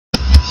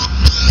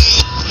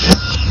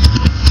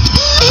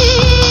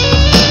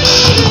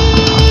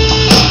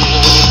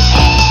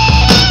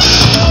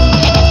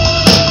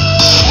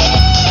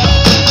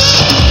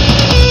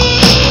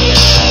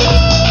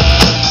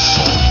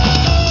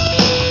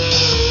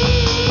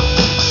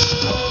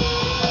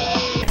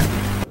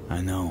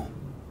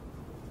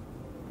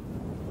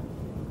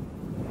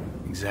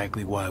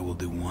exactly why we'll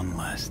do one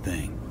last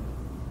thing.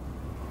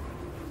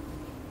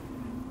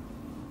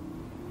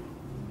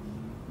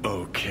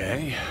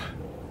 Okay.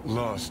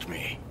 Lost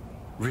me.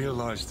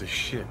 Realize the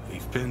shit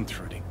we've been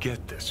through to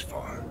get this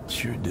far.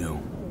 Sure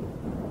do.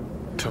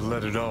 To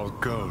let it all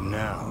go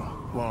now.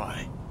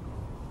 Why?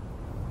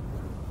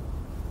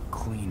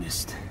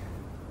 Cleanest,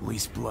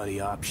 least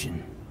bloody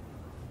option.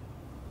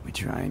 We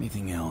try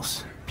anything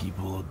else,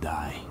 people will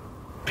die.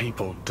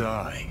 People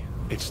die.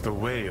 It's the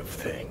way of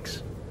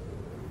things.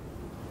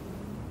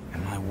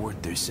 Am I worth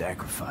their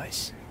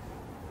sacrifice?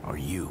 Are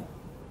you?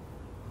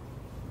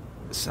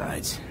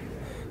 Besides,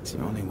 it's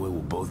the only way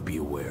we'll both be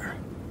aware.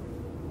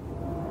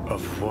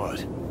 Of what?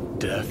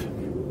 Death?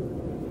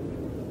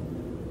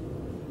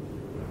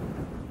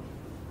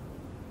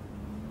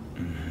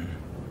 Mm-hmm.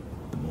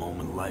 The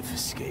moment life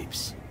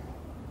escapes.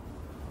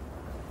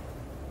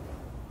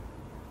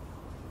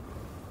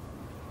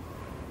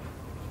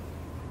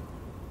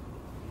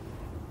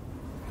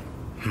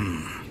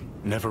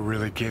 Never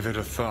really gave it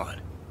a thought.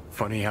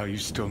 Funny how you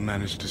still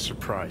manage to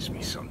surprise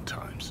me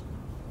sometimes.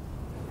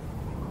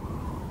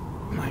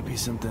 Might be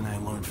something I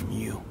learned from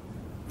you.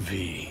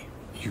 V,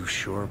 you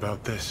sure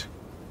about this?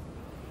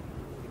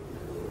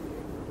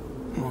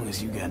 As long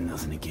as you got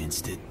nothing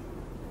against it.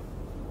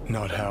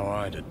 Not how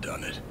I'd have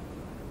done it.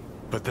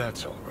 But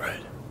that's all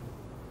right.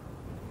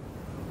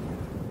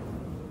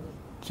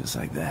 Just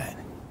like that.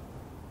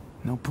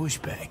 No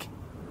pushback.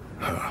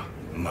 Huh.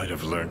 Might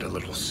have learned a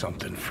little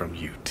something from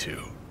you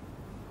too.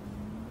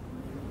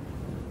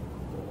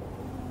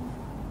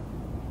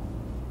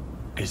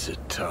 Is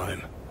it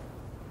time?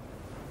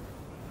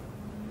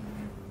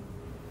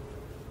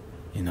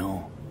 You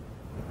know,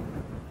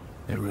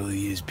 it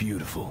really is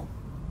beautiful.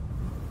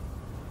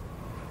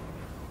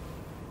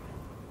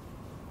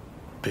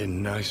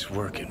 Been nice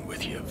working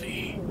with you,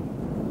 V.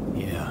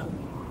 Yeah.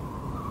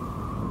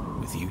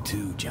 With you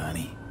too,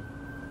 Johnny.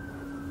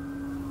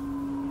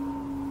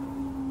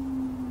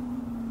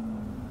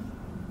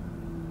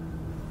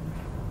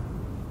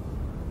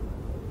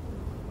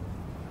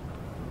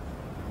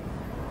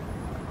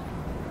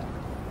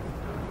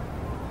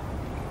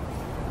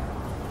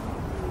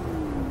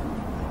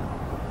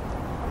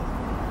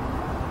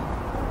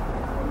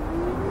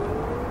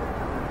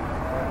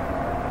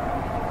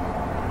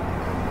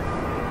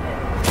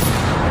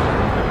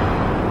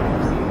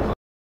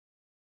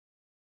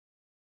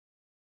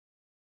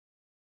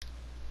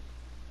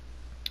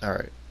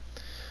 Alright,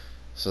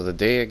 so the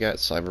day I got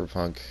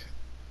Cyberpunk,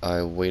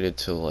 I waited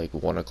till like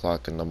 1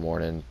 o'clock in the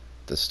morning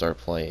to start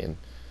playing.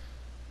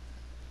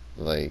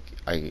 Like,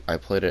 I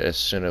played it as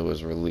soon as it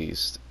was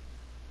released,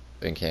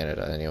 in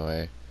Canada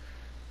anyway.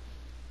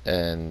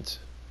 And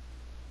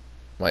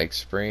my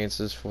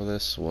experiences for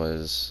this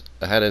was,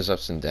 it had its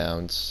ups and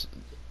downs.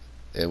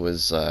 It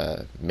was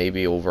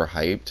maybe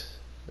overhyped,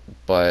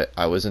 but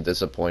I wasn't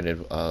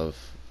disappointed of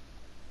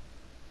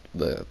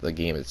the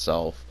game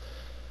itself.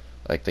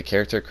 Like, the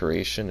character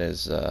creation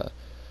is,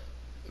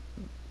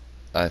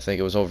 I think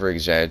it was over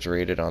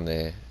exaggerated on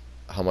the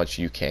how much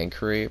you can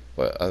create,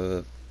 but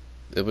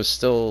it was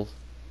still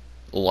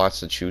lots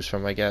to choose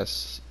from, I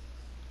guess.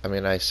 I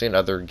mean, I've seen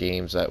other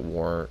games that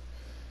weren't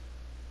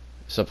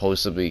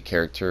supposed to be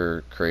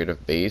character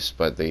creative based,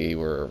 but they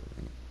were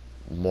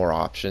more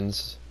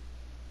options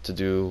to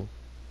do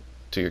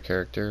to your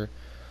character.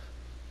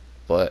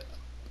 But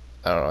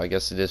I don't know, I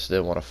guess they just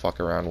didn't want to fuck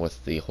around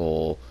with the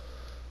whole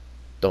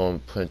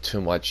don't put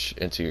too much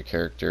into your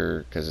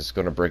character because it's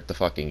going to break the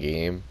fucking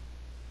game.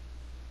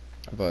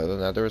 But other than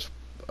that, there was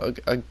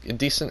a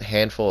decent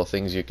handful of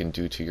things you can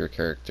do to your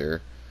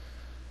character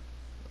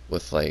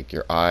with, like,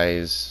 your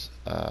eyes,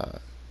 I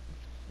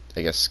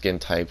guess skin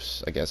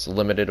types, I guess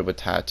limited with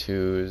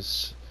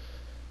tattoos.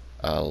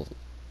 The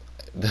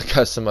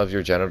custom of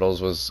your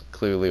genitals was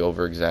clearly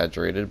over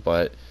exaggerated,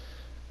 but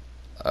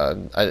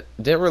I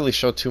didn't really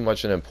show too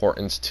much an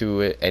importance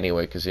to it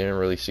anyway, because you didn't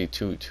really see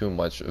too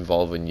much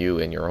involving you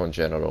and your own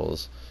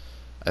genitals.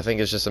 I think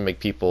it's just to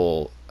make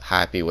people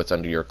happy what's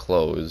under your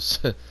clothes.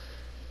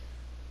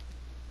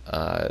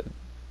 But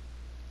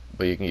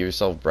you can give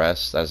yourself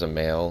breasts as a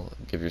male,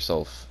 give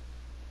yourself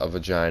a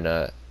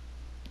vagina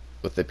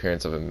with the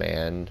appearance of a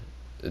man,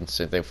 and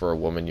same thing for a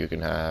woman. You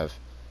can have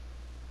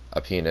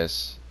a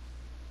penis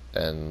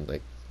and,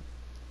 like,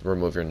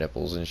 remove your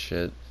nipples and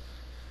shit.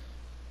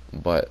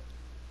 But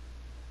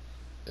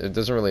it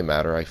doesn't really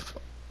matter.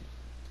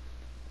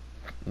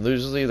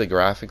 Usually the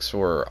graphics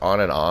were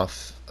on and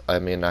off. I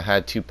mean, I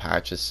had 2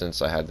 patches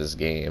since I had this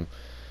game,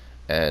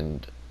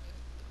 and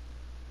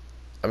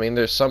I mean,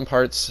 there's some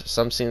parts,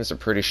 some scenes are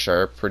pretty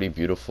sharp, pretty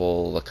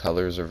beautiful. The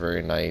colors are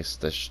very nice.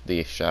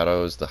 The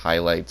shadows, the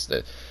highlights,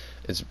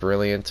 it's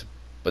brilliant.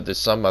 But there's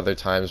some other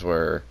times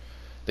where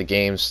the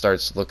game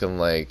starts looking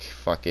like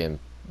fucking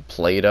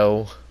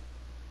Play-Doh,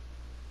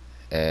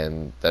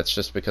 and that's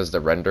just because the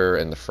render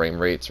and the frame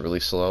rate's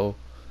really slow.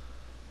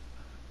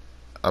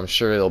 I'm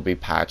sure it'll be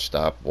patched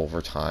up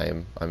over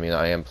time. I mean,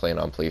 I am playing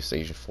on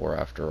PlayStation 4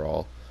 after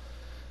all.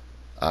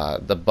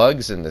 The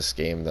bugs in this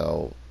game,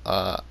 though,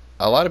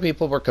 a lot of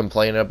people were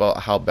complaining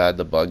about how bad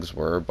the bugs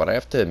were, but I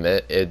have to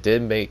admit it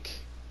did make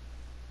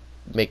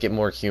it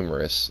more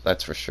humorous,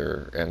 that's for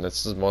sure. And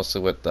this is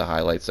mostly with the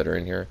highlights that are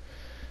in here,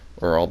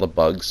 or all the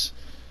bugs.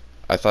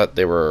 I thought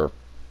they were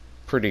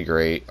pretty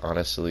great,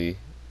 honestly.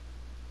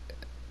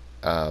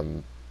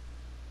 Um,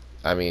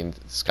 I mean,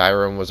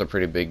 Skyrim was a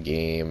pretty big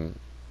game,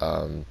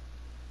 and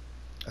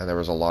there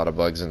was a lot of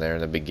bugs in there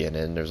in the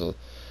beginning.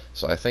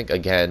 So I think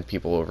again,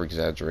 people over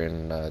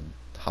exaggerating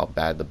how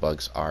bad the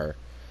bugs are,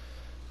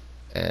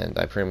 and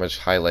I pretty much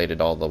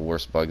highlighted all the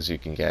worst bugs you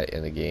can get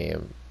in the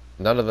game.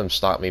 None of them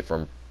stopped me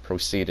from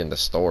proceeding the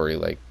story,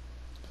 like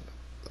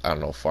I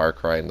don't know, Far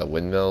Cry and the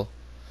windmill.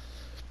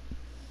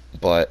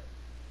 But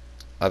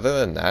other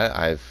than that,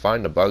 I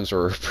find the bugs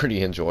were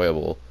pretty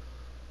enjoyable.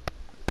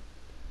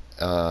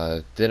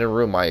 Didn't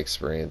ruin my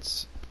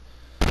experience.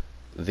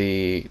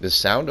 The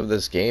sound of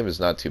this game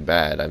is not too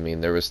bad. I mean,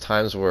 there was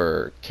times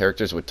where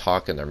characters would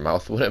talk and their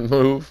mouth wouldn't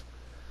move,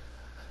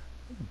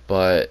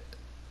 but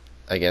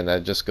again,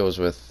 that just goes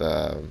with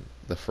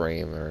the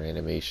frame or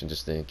animation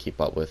just didn't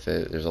keep up with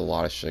it. There's a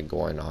lot of shit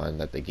going on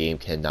that the game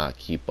cannot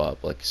keep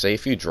up. Like, say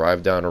if you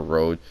drive down a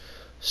road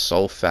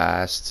so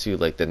fast to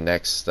like the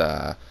next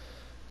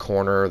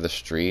corner of the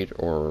street,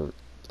 or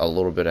a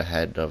little bit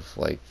ahead of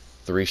like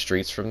 3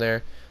 streets from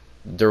there,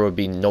 there would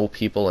be no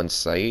people in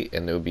sight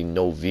and there would be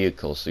no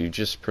vehicles, so you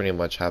just pretty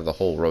much have the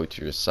whole road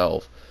to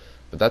yourself.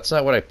 But that's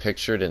not what I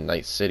pictured in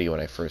Night City when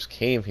I first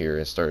came here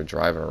and started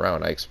driving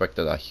around. I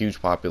expected a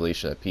huge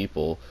population of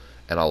people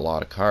and a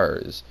lot of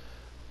cars,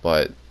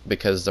 but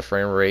because the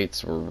frame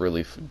rates were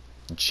really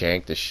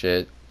janked as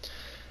shit,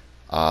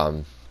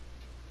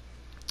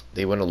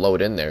 they wouldn't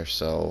load in there,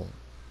 so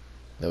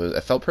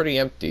it felt pretty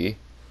empty.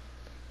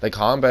 The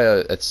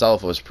combat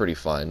itself was pretty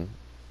fun.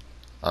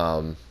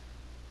 Um,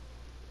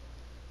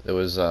 it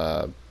was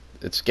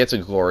it gets a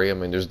glory. I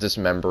mean, there's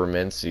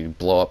dismemberments. You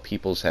blow up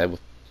people's head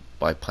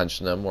by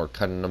punching them or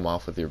cutting them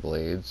off with your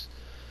blades.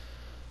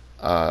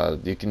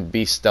 You can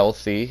be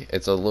stealthy.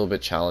 It's a little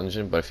bit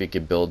challenging, but if you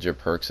could build your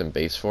perks and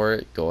base for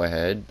it, go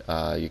ahead.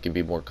 You can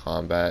be more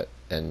combat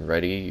and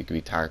ready. You can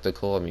be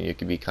tactical. I mean, you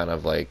can be kind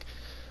of like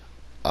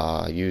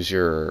use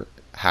your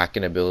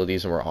hacking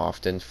abilities more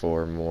often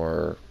for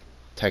more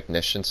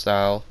technician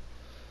style.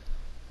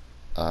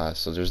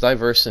 So there's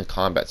diverse in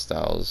combat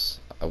styles.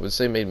 I would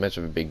say made much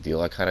of a big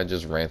deal. I kind of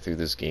just ran through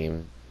this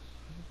game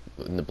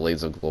in the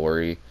Blades of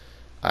Glory.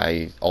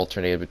 I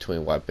alternated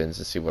between weapons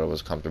to see what I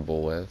was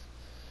comfortable with.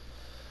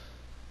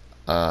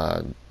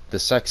 The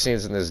sex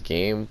scenes in this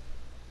game,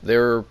 they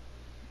were,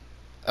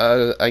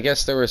 I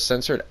guess they were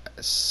censored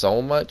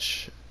so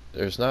much.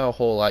 There's not a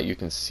whole lot you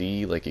can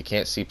see. Like, you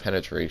can't see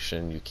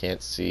penetration. You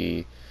can't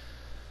see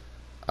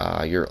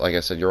your, like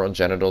I said, your own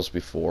genitals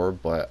before,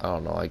 but I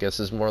don't know. I guess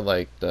it's more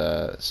like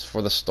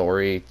for the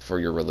story, for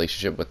your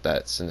relationship with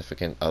that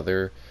significant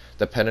other,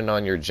 depending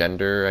on your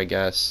gender, I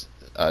guess,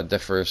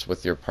 differs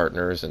with your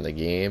partners in the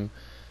game.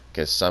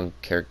 Because some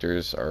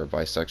characters are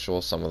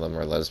bisexual, some of them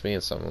are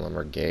lesbian, some of them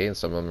are gay, and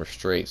some of them are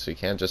straight. So you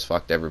can't just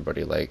fuck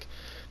everybody like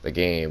the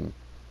game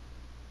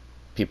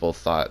people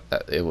thought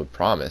that it would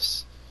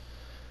promise.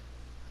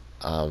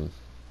 So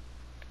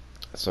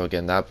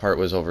again, that part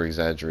was over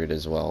exaggerated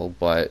as well,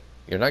 but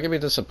you're not gonna be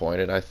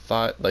disappointed. I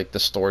thought like the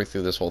story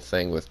through this whole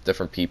thing with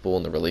different people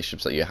and the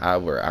relationships that you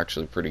have were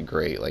actually pretty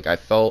great. Like, I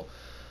felt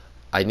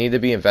I need to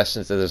be invested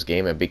into this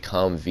game and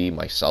become V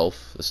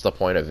myself. That's the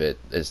point of it,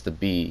 is to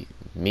be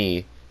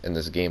me in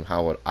this game,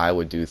 how I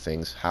would do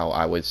things, how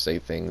I would say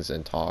things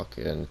and talk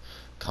and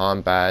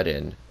combat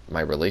and my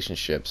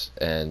relationships,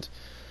 and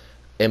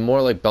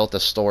more like built a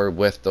story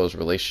with those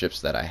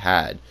relationships that I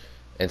had,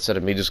 instead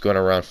of me just going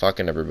around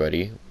fucking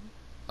everybody.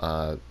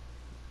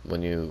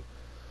 When you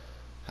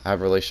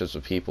have relationships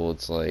with people,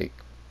 it's like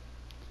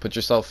put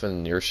yourself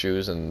in your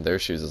shoes and their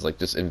shoes. Is like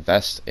just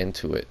invest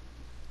into it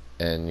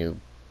and you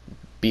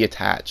be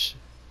attached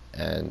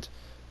and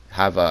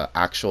have a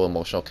actual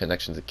emotional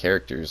connection to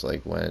characters.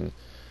 Like, when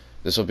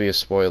this will be a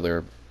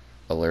spoiler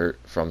alert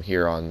from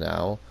here on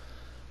now.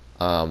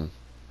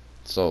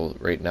 So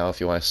right now, if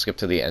you want to skip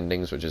to the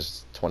endings, which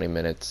is 20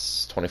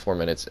 minutes, 24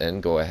 minutes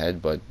in, go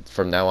ahead. But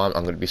from now on,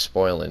 I'm going to be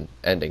spoiling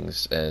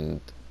endings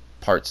and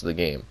parts of the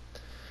game.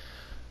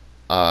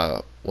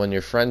 When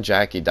your friend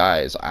Jackie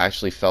dies, I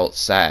actually felt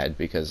sad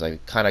because I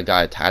kind of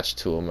got attached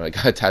to him, and I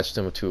got attached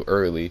to him too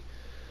early.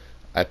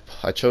 I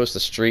chose the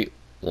street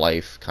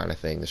life kind of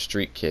thing, the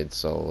street kid.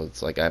 So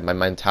it's like my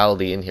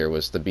mentality in here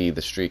was to be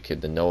the street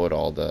kid, to know it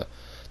all, the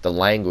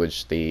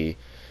language, the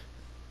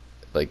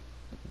like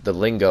the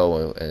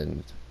lingo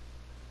and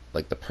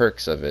like the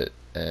perks of it.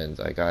 And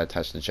I got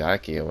attached to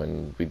Jackie, and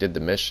when we did the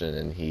mission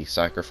and he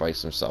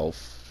sacrificed himself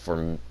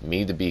for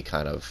me to be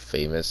kind of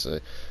famous,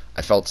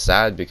 I felt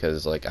sad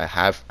because like I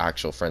have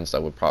actual friends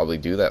that would probably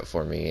do that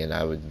for me, and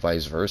I would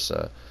vice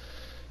versa.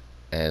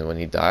 And when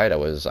he died, I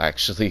was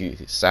actually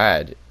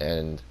sad.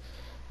 And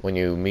when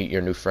you meet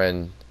your new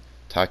friend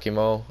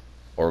Takimo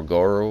or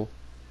Goro,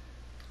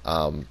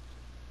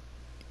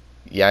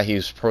 yeah, he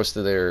was supposed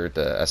to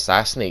to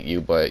assassinate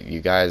you, but you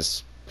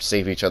guys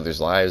save each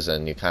other's lives,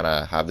 and you kind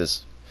of have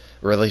this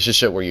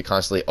relationship where you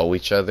constantly owe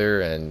each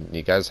other and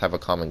you guys have a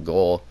common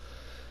goal.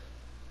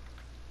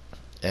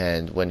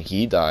 And when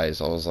he dies,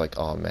 I was like,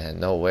 oh man,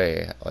 no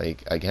way.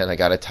 Like, again, I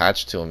got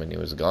attached to him and he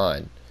was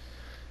gone.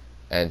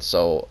 And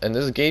so in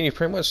this game, you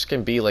pretty much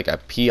can be like a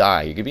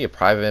PI. You can be a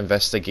private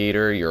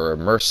investigator, you're a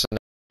mercenary,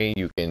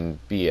 you can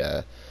be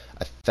a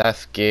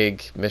theft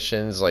gig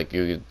missions. Like,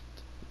 you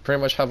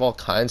pretty much have all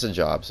kinds of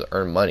jobs to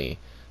earn money.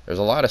 There's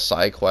a lot of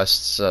side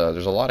quests.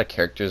 There's a lot of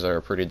characters that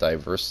are pretty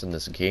diverse in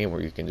this game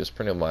where you can just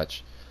pretty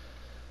much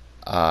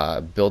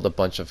build a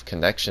bunch of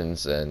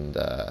connections, and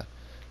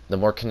the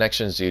more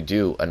connections you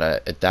do, and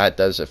that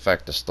does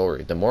affect the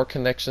story. The more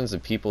connections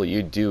and people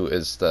you do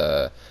is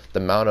the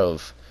amount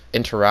of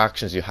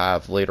interactions you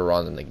have later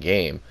on in the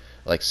game.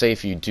 Like, say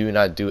if you do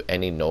not do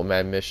any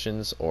nomad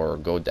missions or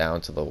go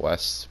down to the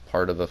west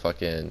part of the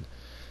fucking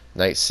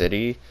Night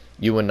City,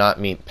 you will not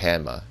meet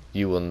Panma.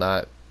 You will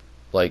not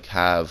like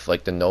have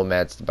like the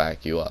nomads to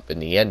back you up. In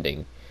the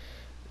ending,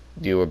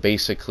 you are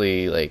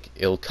basically like,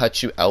 it'll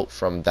cut you out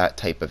from that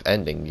type of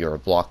ending. You're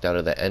blocked out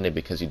of the ending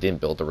because you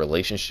didn't build a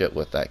relationship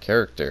with that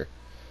character.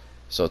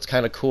 So it's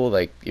kind of cool,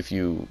 like if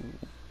you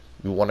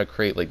want to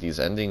create like these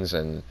endings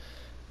and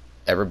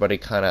everybody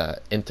kind of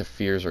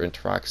interferes or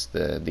interacts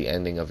the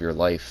ending of your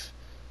life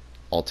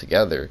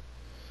altogether.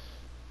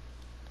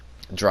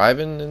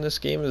 Driving in this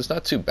game is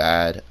not too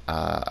bad.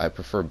 I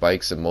prefer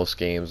bikes in most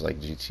games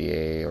like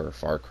GTA or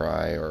Far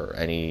Cry or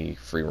any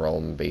free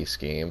roam based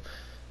game.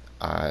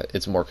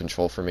 It's more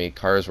control for me.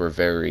 Cars were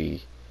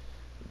very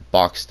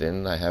boxed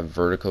in. I have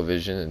vertical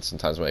vision, and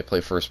sometimes when I play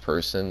first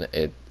person,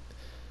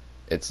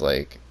 it's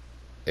like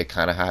it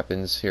kind of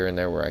happens here and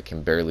there where I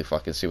can barely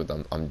fucking see what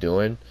I'm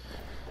doing.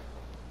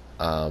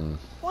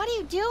 What are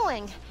you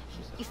doing?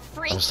 You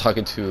freak. I was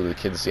talking to the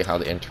kid to see how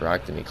they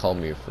interact, and he called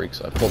me a freak,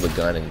 so I pulled a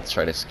gun and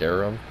tried to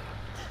scare him.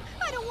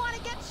 I don't want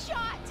to get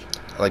shot.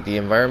 Like, the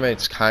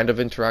environment's kind of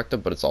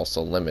interactive, but it's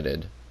also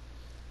limited.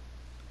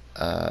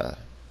 I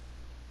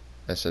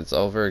said it's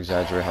over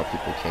exaggerate how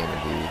people came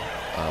to be.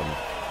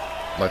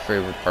 My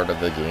favorite part of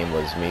the game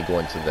was me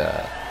going to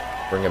the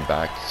bringing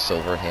back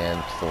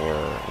Silverhand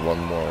for one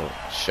more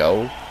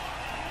show,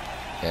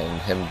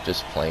 and him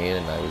just playing,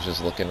 and I was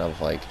just looking at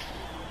like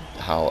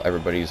how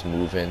everybody's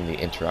moving, the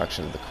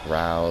interaction of the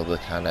crowd, the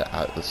kind of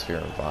atmosphere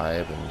and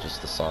vibe, and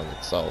just the song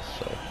itself.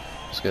 So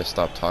I'm just gonna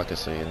stop talking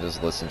so you can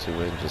just listen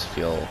to it and just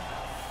feel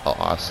how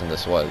awesome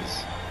this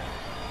was.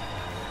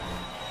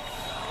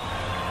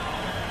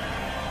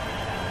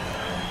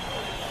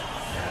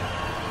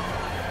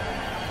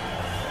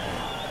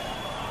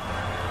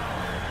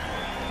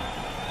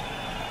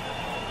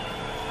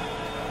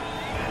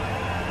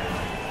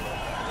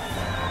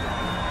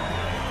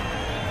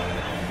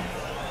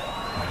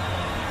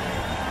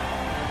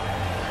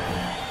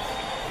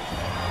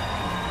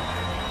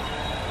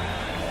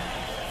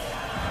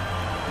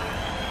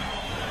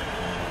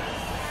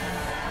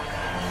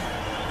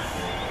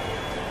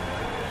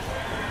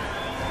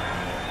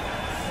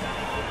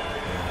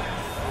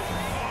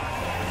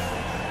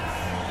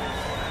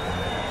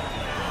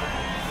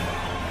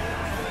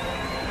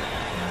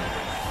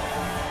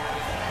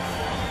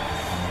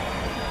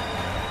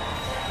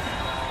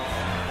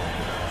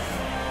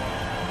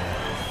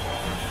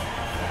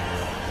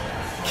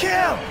 Kill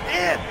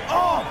in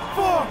all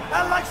form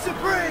and like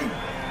supreme.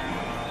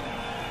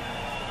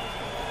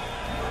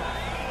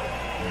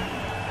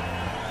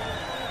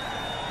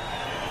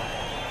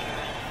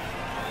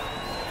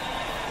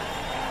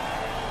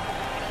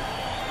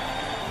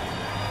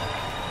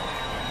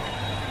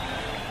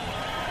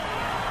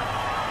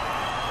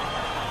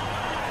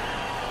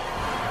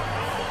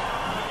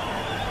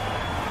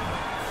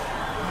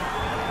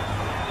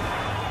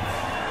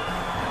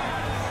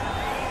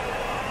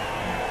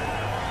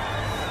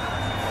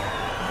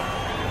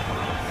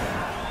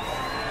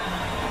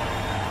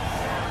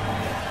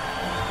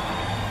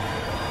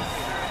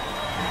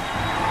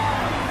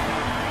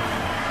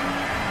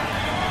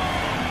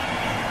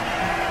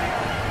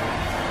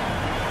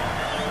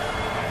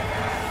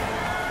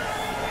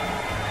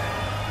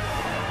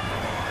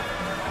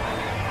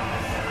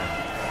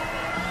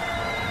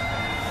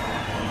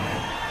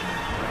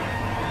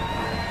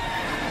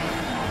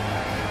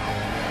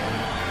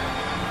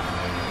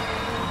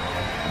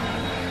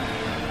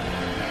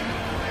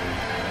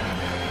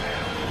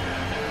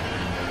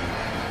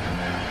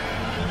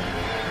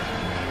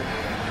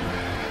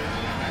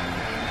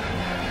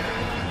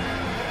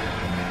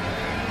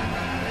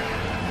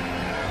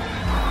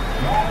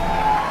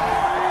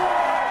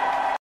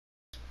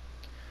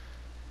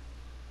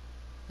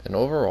 And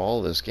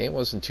overall, this game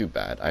wasn't too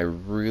bad. I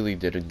really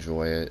did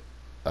enjoy it.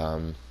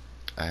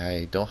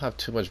 I don't have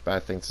too much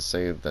bad things to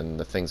say than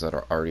the things that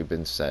are already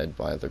been said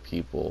by other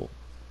people.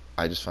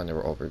 I just find they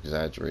were over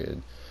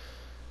exaggerated.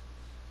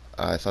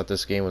 I thought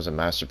this game was a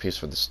masterpiece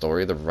for the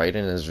story. The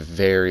writing is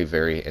very,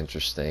 very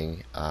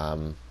interesting.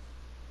 I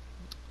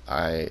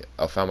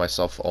found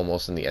myself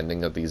almost in the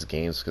ending of these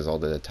games because all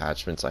the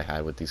attachments I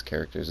had with these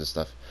characters and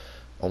stuff,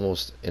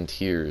 almost in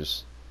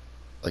tears,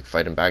 like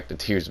fighting back the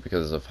tears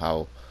because of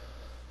how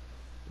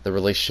the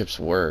relationships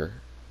were.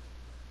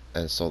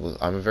 And so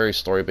I'm a very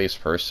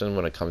story-based person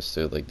when it comes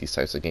to like these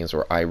types of games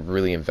where I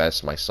really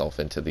invest myself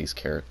into these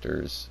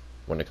characters.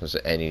 When it comes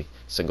to any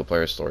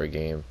single-player story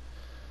game,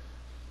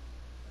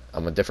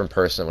 I'm a different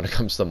person when it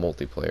comes to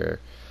multiplayer.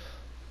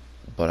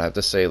 But I have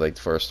to say, like,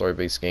 for a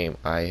story-based game,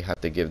 I have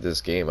to give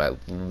this game at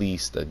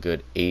least a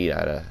good 8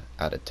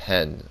 out of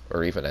 10,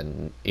 or even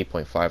an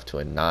 8.5 to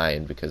a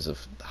 9 because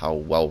of how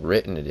well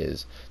written it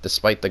is,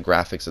 despite the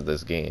graphics of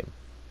this game.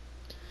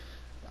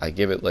 I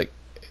give it, like,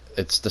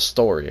 it's the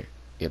story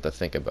you have to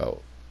think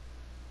about.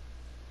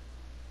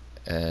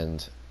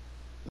 And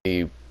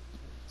the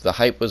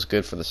hype was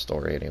good for the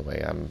story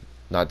anyway. I'm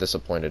not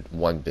disappointed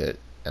one bit,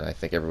 and I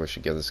think everyone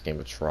should give this game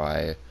a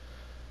try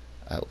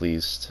at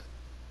least.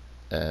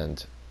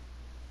 And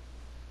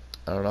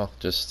I don't know,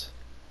 just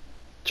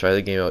try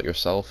the game out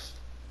yourself.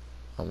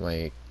 I'm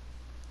like,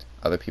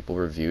 other people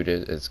reviewed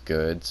it as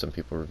good, some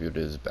people reviewed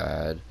it as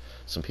bad,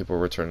 some people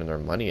were returning their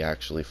money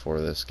actually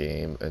for this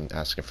game and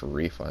asking for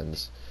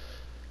refunds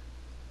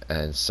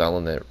and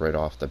selling it right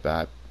off the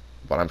bat.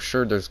 But I'm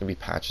sure there's going to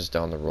be patches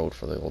down the road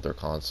for the older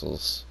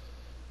consoles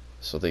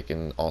so they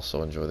can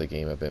also enjoy the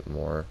game a bit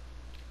more.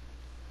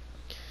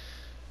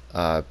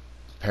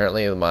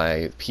 Apparently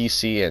my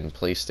PC and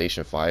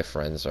PlayStation 5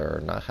 friends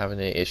are not having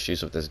any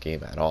issues with this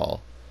game at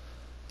all.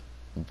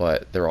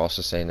 But they're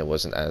also saying it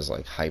wasn't as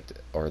like hyped,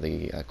 or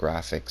the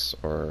graphics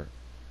or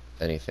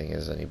anything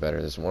is any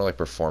better. There's more like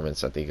performance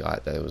that they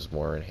got that it was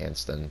more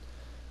enhanced than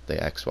the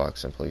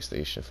Xbox and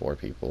PlayStation 4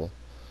 people.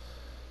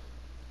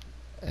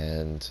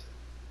 And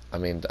I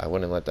mean, I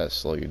wouldn't let that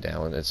slow you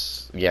down.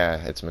 It's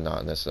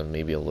monotonous and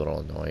maybe a little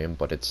annoying,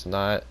 but it's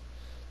not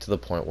to the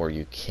point where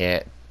you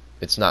can't,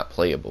 it's not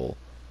playable.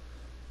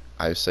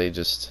 I would say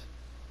just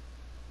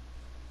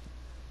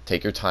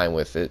take your time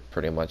with it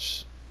pretty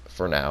much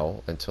for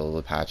now until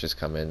the patches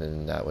come in,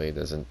 and that way it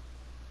doesn't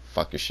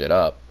fuck your shit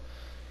up.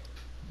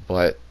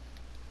 But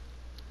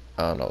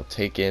I don't know,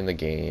 take in the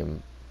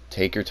game,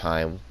 take your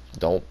time,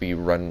 don't be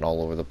running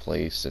all over the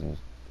place and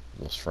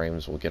those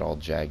frames will get all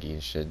jaggy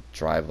and shit.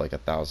 Drive like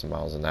 1,000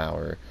 miles an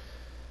hour.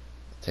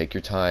 Take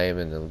your time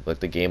and then let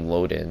the game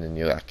load in, and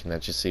you can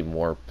actually see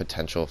more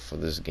potential for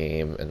this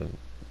game, and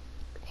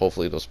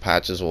hopefully those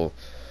patches will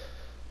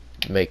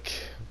make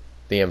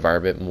the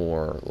environment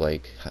more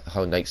like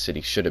how Night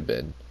City should have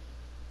been.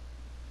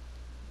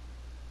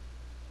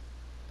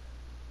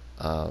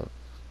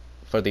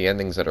 For the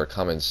endings that are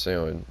coming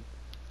soon,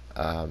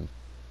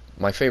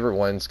 my favorite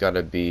one's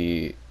gotta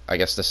be, I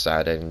guess, the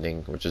sad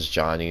ending, which is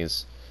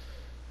Johnny's.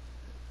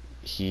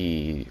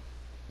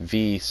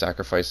 V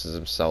sacrifices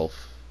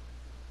himself,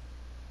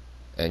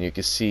 and you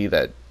can see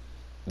that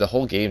the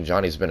whole game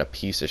Johnny's been a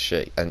piece of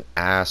shit, an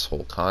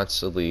asshole,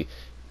 constantly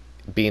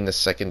being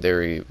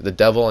the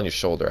devil on your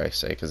shoulder, I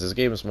say, because this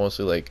game is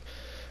mostly like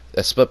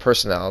a split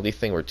personality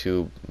thing where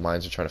two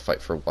minds are trying to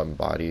fight for one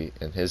body.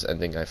 And his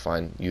ending, I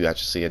find you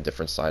actually see a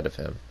different side of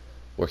him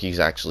where he's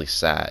actually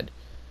sad,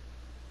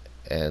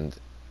 and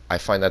I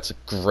find that's a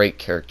great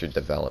character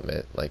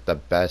development. Like, the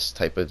best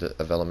type of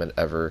development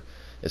ever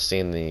is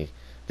seeing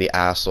the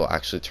asshole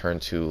actually turn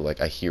to like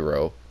a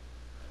hero.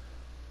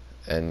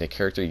 And the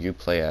character you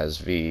play as,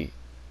 V,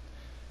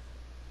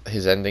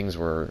 his endings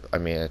were, I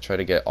mean, I try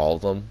to get all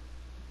of them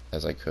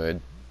as I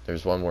could.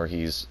 There's one where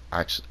he's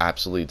actually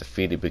absolutely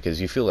defeated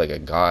because you feel like a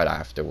god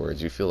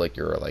afterwards. You feel like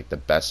you're like the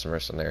best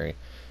mercenary.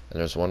 And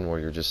there's one where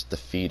you're just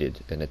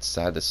defeated, and it's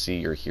sad to see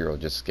your hero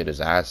just get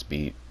his ass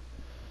beat.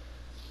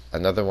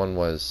 Another one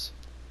was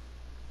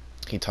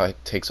he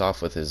takes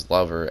off with his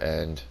lover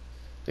and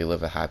they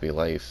live a happy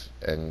life,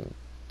 and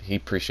he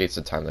appreciates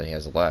the time that he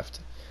has left.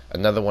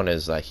 Another one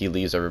is that he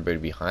leaves everybody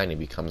behind and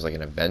becomes like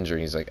an avenger,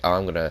 and he's like, oh,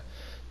 I'm gonna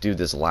do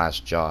this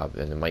last job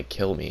and it might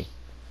kill me.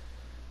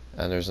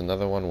 And there's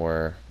another one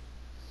where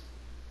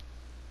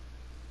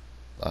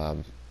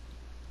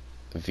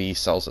V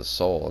sells his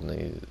soul,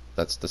 and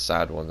that's the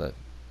sad one, that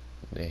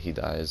he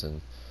dies, and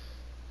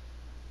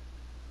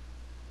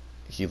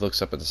he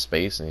looks up into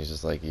space and he's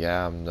just like,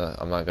 yeah, I'm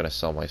not gonna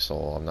sell my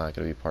soul. I'm not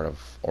gonna be part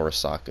of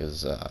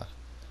Arasaka's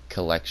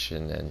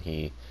collection. And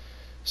he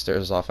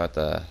stares off at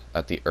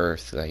the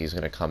earth that he's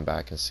gonna come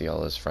back and see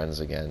all his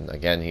friends again.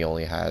 Again, he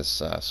only has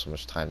so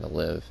much time to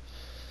live.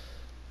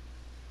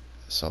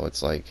 So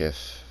it's like,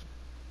 if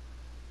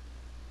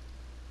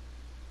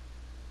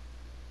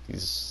he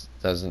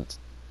doesn't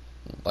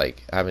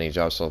like have any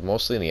jobs, so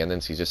mostly in the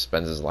endings he just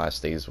spends his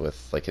last days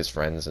with like his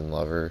friends and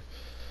lover.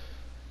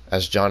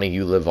 As Johnny,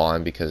 you live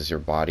on because your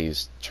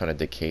body's trying to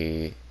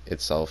decay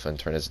itself and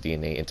turn its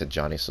DNA into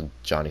Johnny, so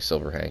Johnny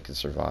Silverhand can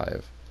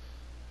survive.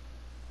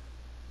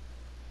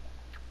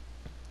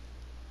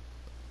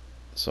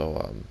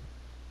 So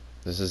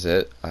this is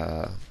it.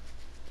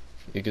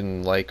 You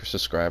can like or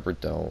subscribe or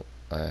don't.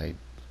 I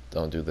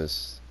don't do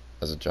this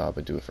as a job,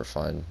 I do it for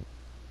fun,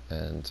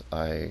 and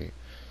I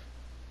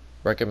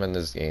recommend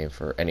this game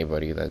for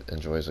anybody that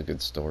enjoys a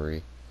good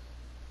story.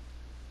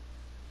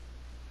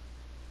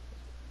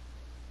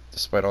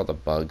 Despite all the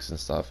bugs and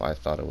stuff, I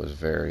thought it was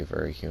very,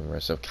 very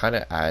humorous. It kind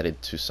of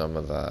added to some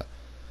of the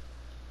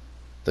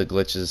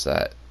glitches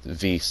that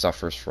V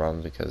suffers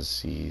from,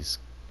 because he's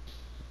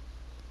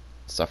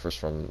suffers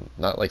from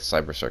not like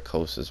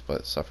cyberpsychosis,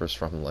 but suffers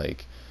from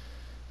like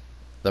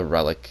the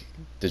relic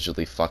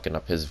digitally fucking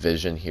up his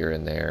vision here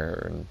and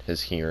there and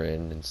his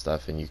hearing and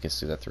stuff, and you can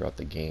see that throughout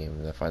the game.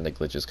 And I find the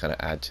glitches kind of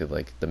add to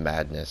like the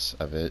madness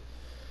of it.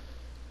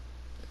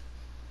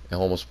 It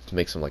almost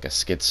makes him like a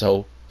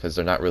schizo, because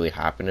they're not really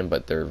happening,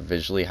 but they're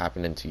visually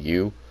happening to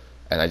you,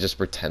 and I just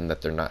pretend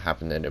that they're not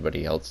happening to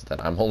anybody else,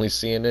 that I'm only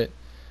seeing it.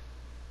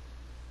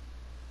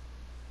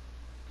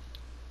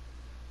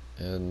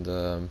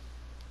 And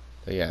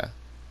yeah,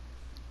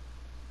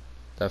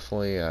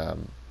 definitely a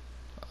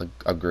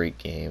great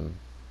game.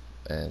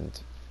 And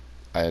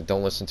I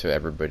don't listen to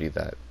everybody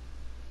that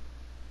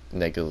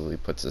negatively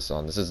puts this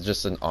on. This is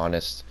just an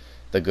honest,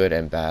 the good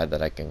and bad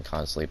that I can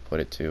constantly put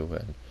it to,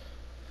 and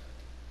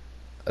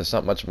there's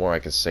not much more I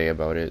can say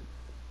about it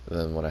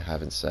than what I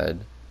haven't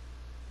said.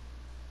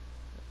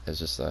 It's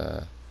just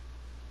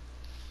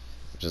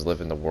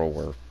live in the world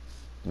where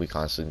we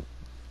constantly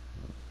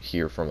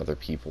hear from other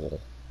people,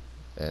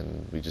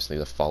 and we just need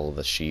to follow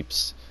the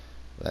sheeps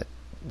that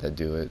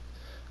do it.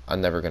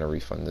 I'm never gonna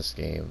refund this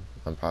game.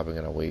 I'm probably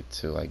gonna wait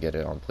till I get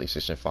it on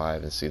PlayStation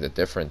 5 and see the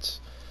difference.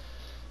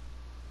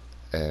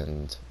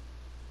 And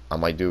I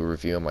might do a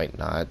review, I might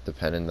not,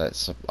 depending.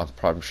 I'm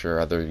probably sure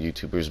other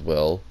YouTubers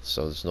will,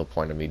 so there's no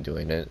point in me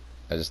doing it.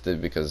 I just did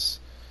because,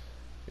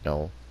 you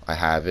know, I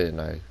have it,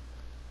 and I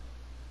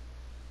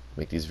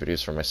make these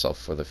videos for myself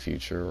for the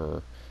future,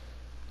 or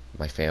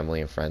my family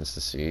and friends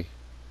to see.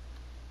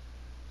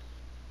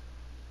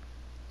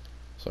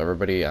 So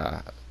everybody,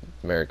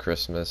 Merry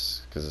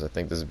Christmas, because I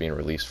think this is being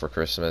released for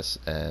Christmas,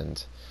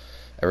 and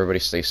everybody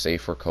stay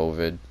safe for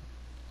COVID,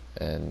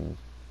 and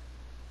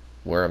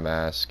wear a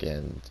mask,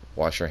 and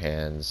wash your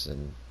hands,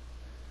 and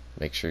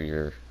make sure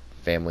your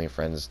family and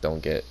friends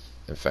don't get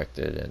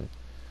infected, and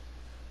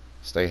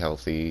stay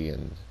healthy,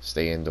 and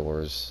stay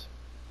indoors.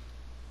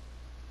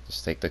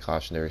 Just take the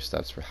cautionary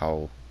steps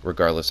for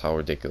regardless how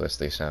ridiculous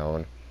they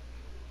sound.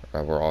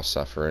 We're all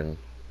suffering,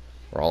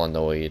 we're all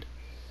annoyed,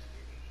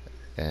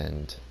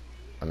 and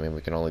I mean,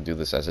 we can only do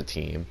this as a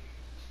team.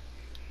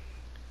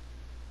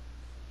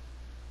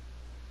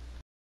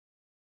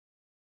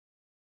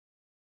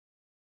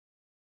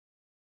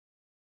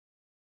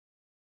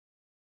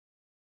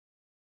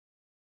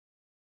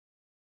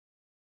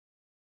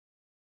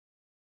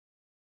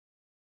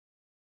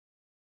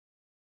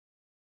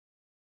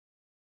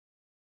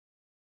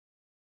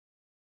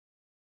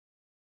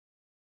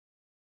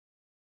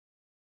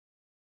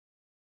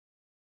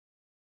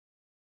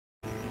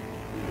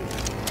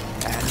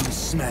 Adam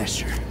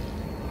Smasher.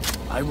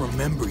 I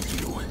remember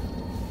you.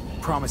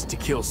 Promised to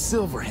kill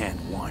Silverhand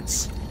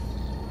once.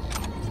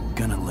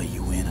 Gonna let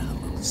you in on a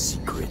little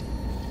secret.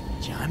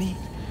 Johnny?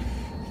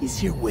 He's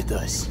here with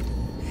us.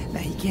 Now,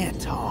 he can't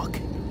talk,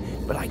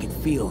 but I can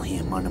feel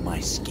him under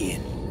my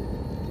skin.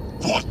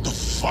 What the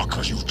fuck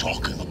are you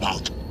talking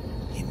about?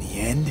 In the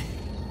end,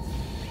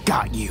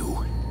 got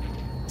you.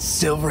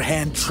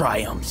 Silverhand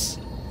triumphs.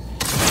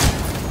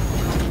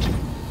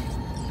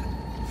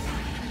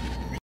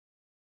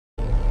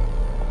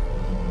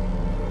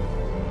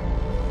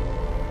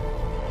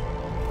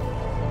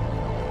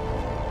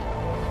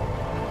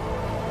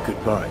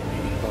 Goodbye, me.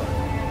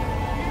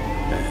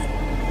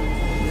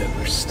 And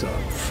never stop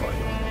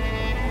fighting.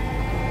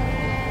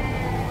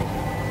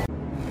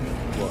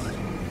 What?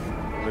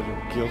 A little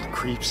guilt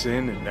creeps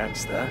in and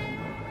that's that?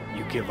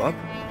 You give up?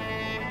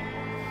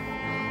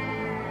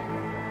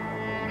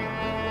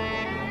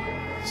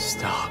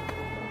 Stop.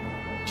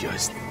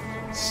 Just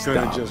stop.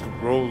 Gonna just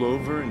roll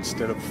over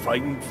instead of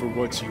fighting for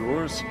what's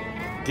yours?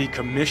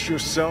 Decommiss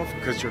yourself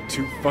because you're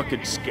too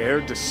fucking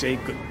scared to say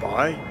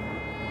goodbye?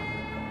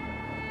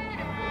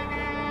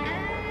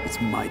 It's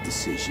my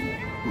decision.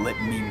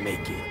 Let me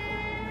make it.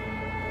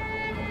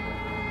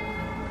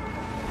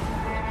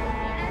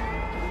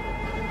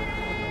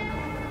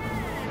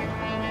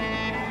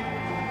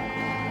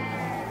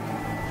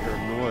 You're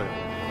loyal,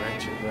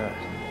 grant you that.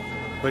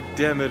 But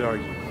damn it, are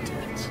you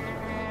tense?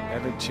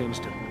 Haven't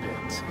changed a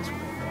bit since we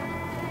met.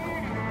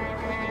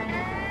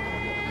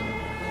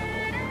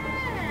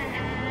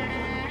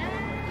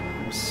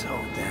 I'm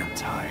so damn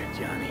tired,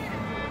 Johnny.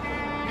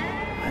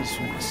 I just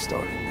want to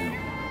start anew.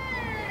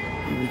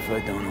 Even if I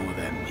don't know what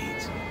that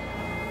means.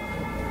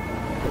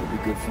 That'll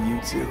be good for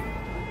you, too.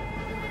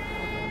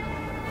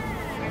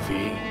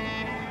 V,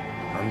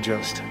 I'm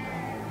just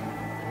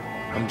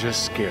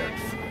scared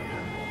for you.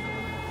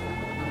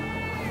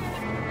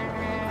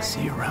 I'll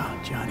see you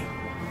around, Johnny.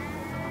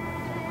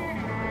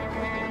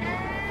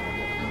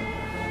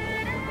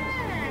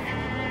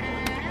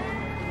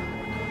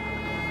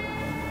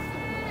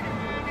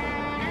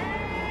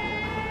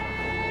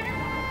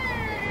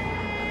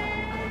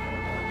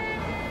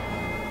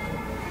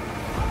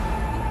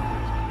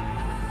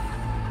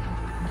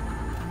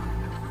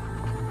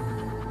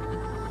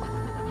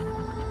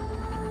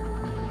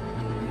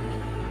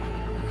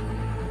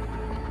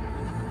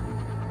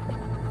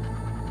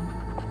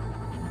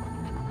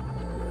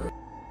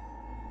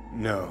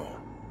 No,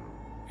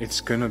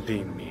 it's gonna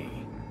be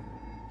me.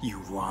 You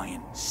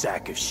lying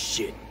sack of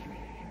shit.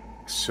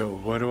 So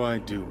what do I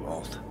do,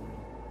 Walt?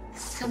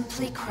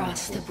 Simply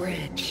cross the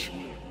bridge.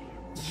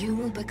 You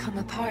will become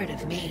a part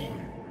of me,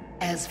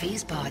 as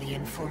V's body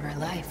and former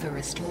life are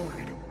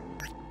restored.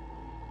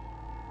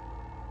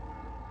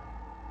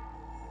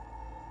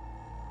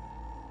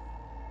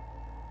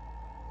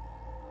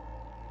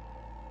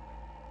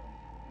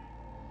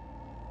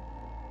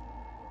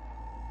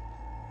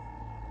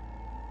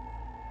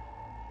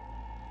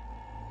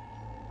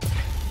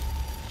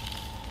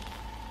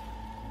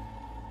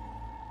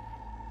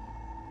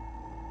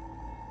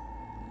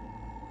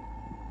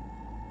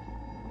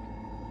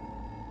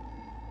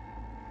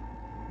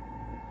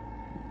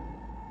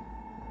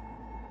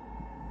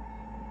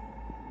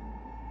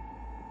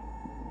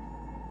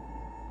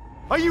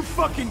 Are you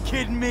fucking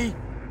kidding me?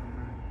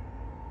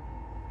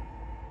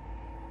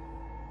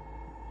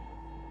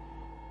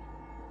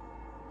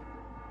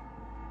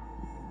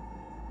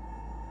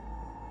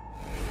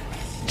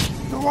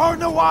 There are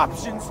no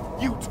options,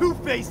 you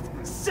two-faced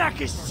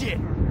sack of shit!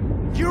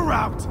 You're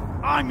out,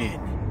 I'm in.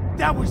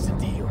 That was the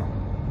deal.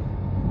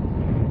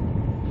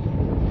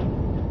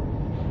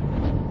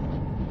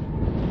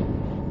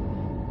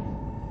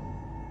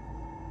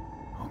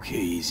 Okay,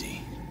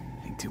 easy.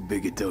 I think too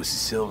big a dose of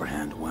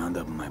Silverhand wound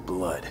up in my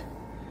blood.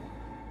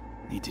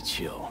 Need to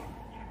chill.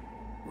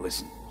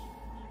 Listen.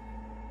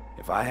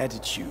 If I had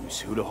to choose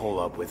who to hole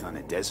up with on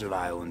a desert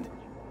island,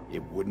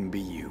 it wouldn't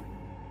be you.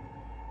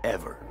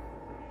 Ever.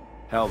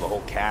 Hell, the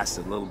whole cast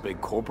of Little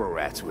Big Corporal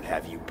Rats would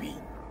have you beat.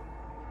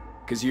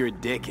 'Cause you're a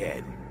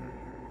dickhead.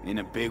 In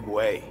a big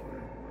way.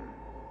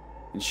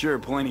 And sure,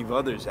 plenty of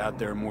others out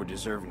there are more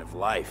deserving of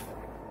life.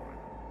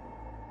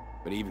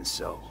 But even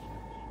so,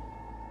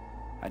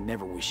 I'd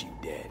never wish you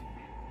dead.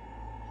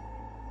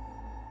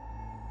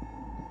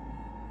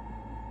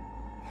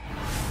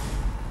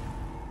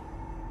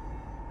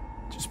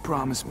 Just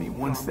promise me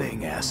one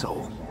thing,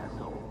 asshole.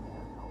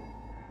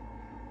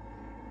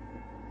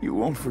 You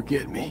won't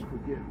forget me.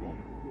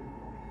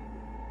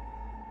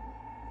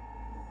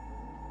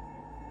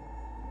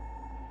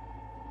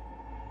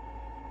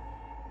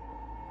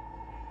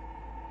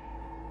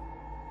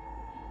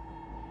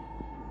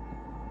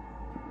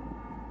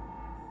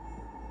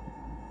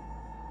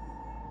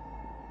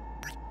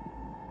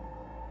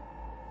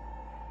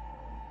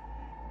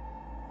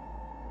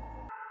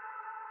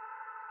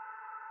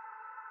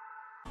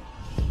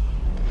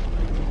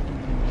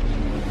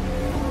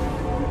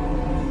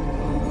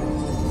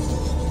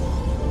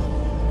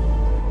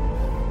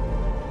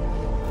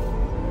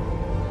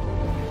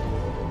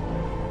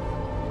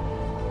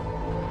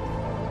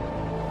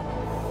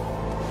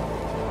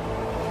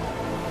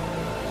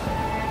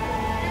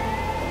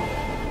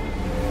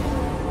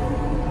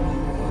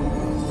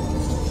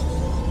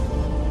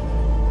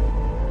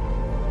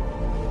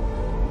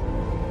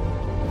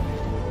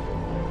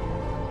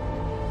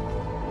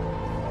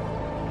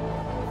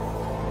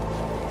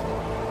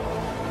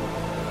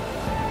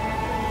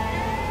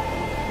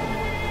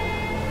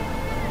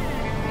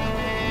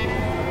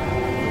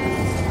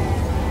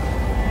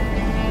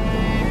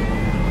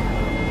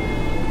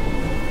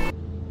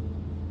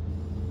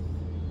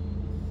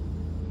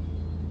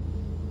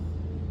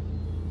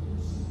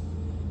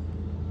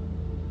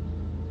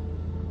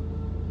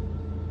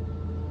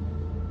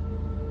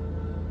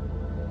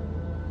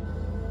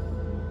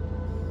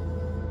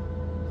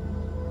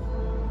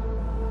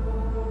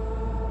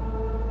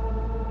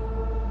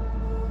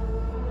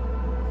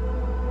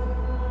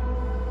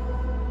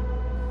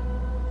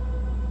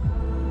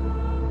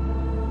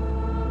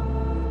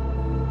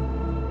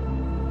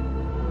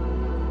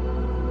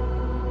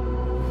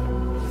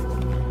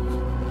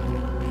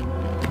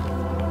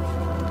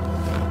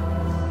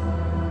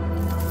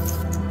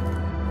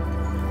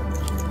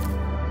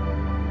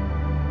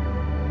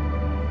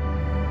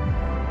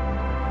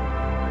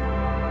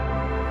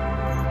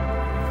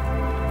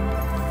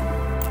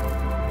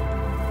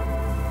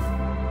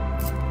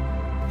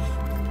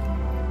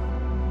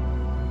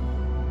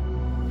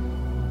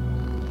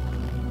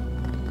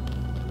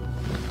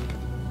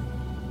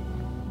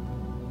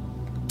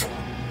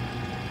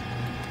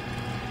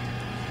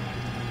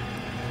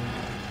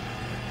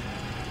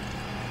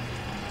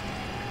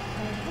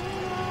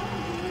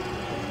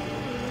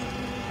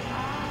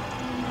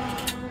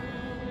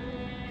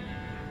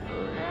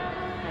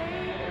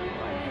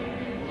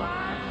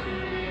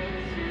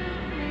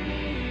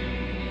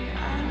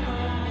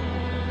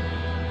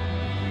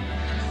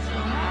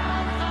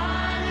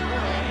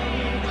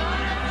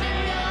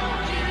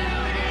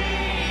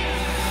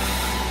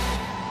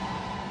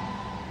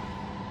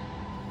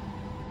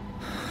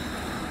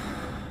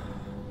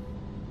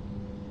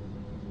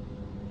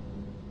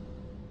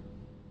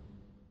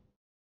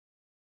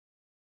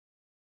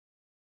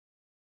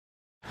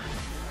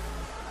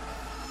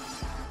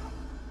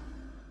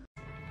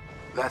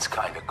 That's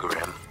kinda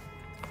grim.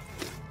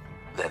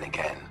 Then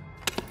again,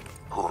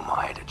 who am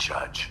I to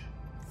judge?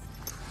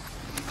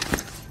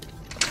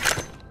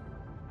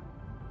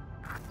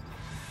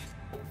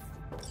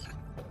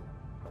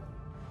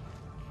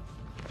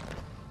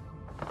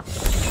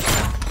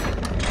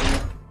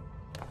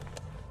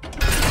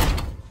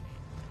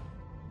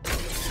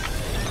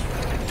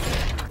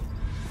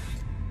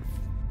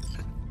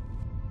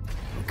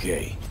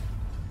 Okay.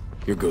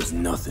 Here goes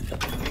nothing.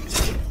 Good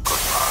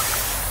luck.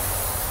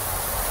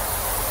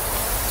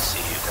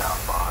 See you down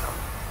bottom.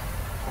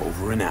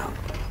 Over and out.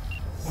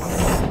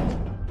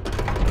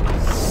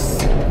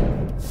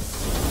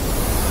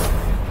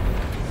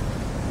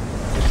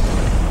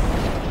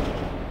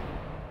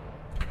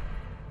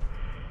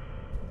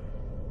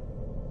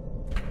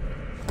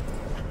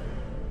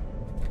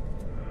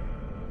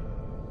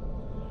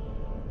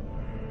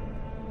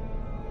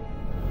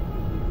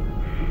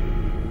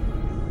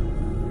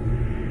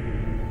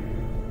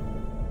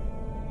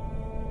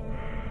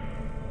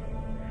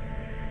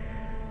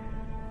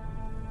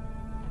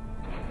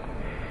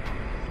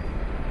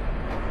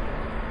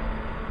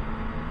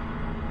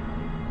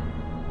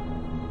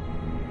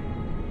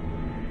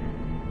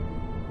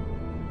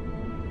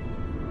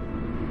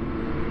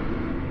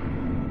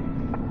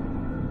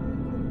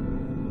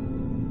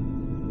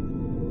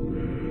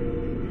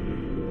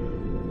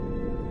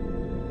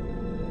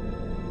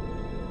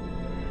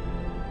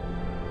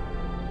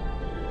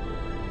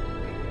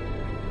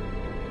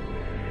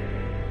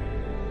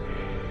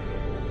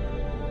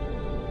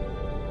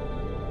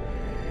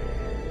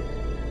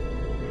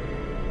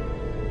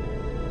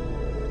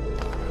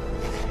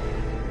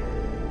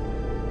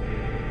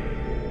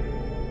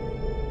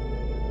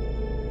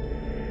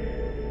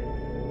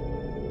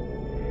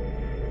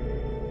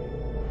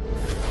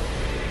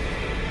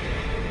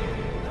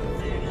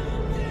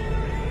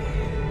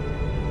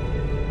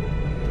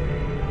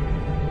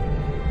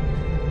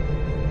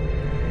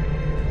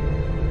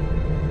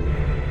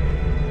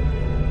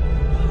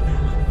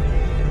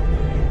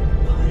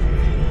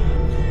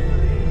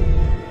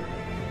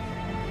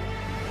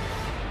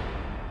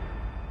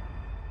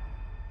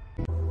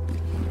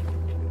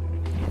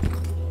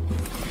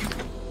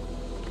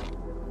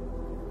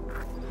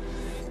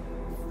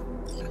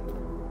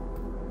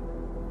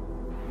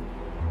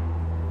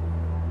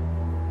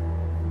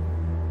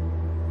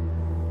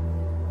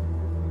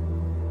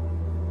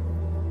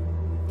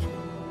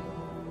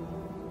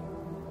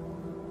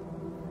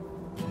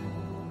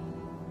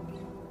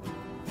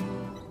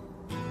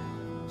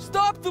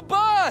 Stop the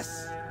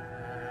bus!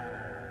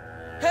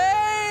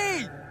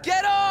 Hey!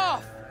 Get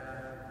off!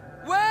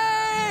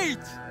 Wait!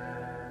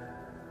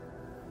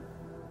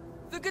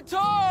 The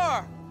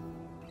guitar!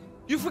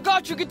 You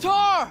forgot your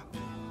guitar!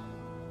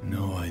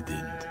 No, I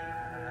didn't.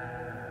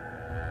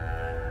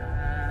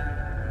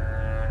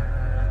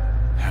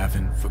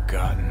 Haven't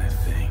forgotten a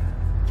thing.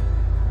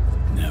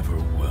 Never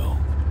will.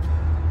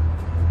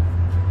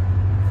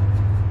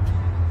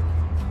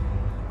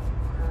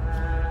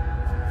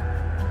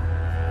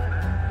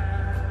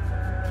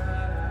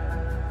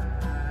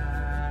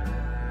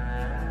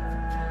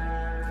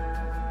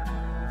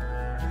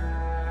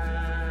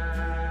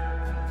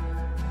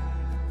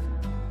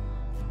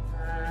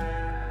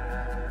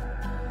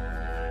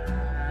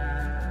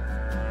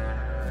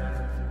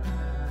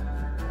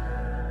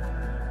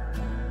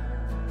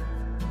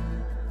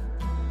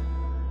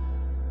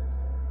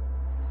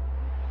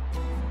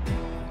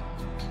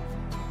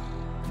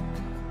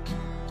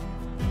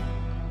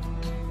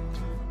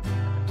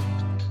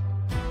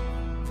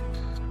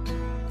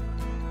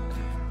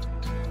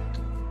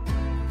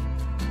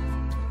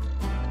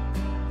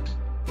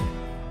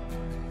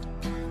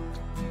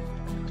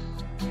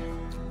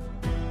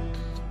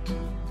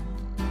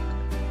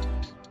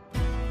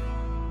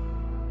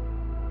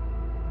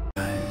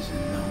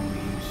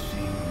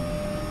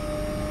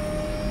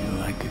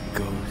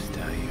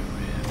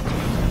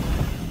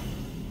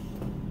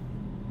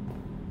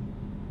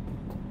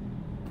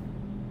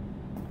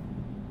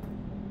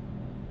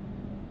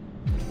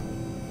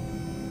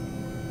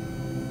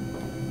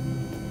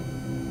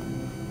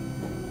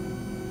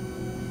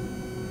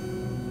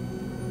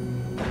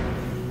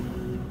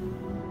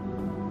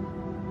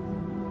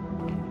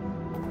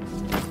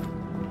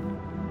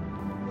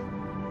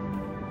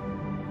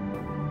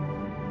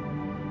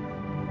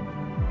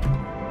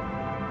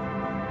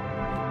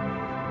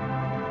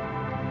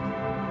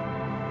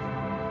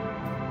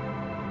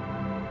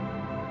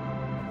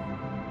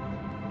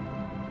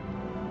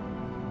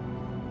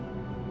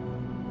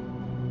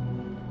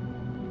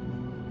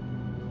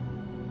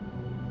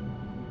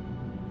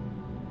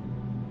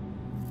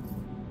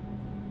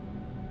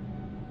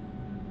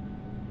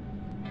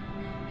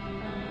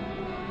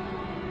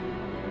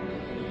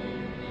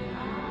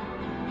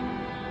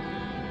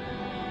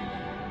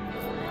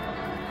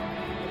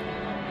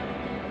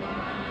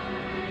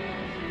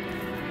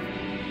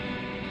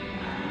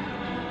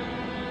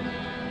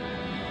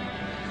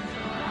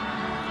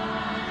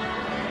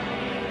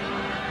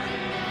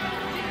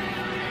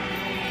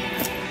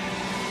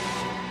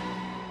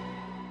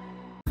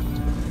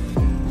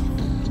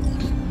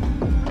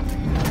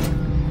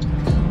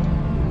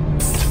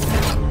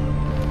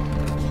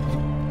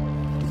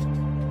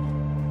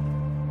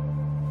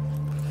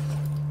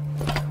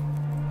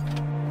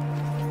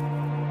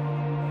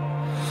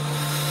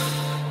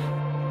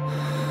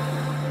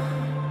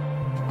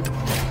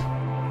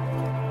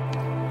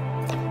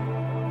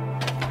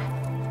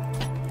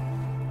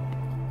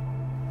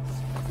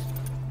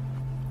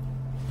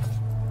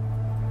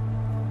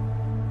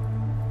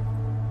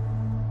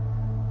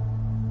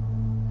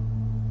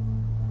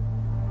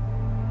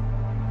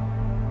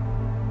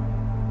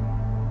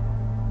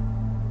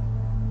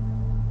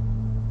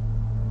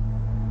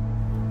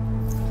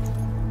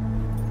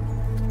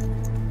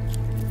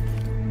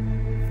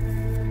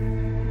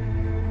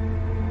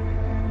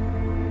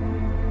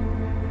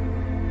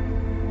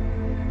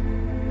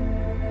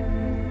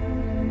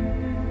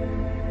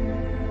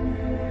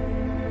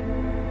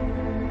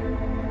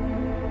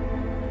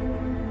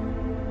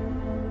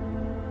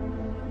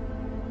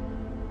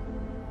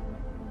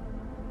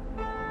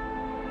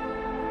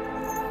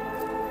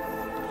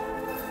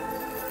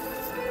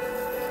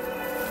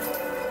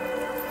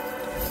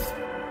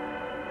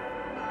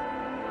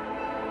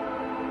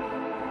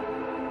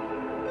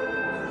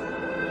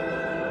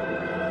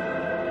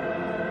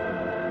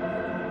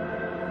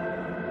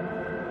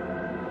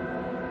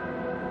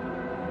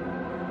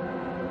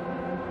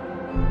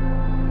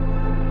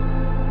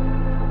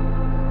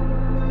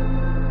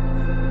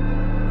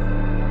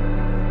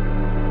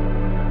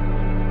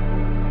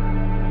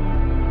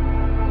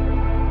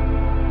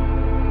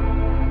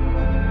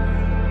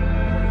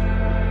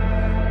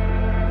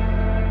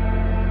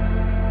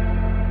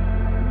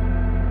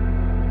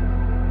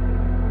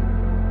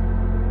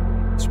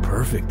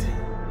 Perfect.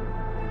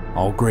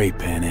 All great,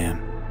 Pan Am.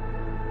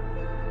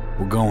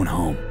 We're going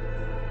home.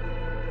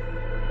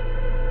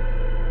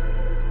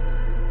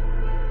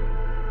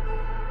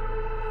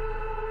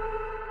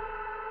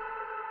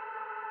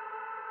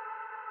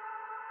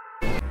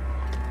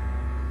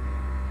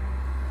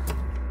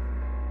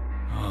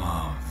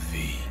 Oh,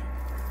 V.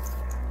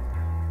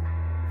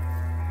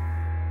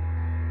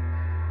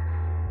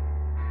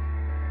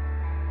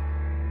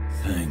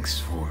 Thanks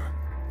for...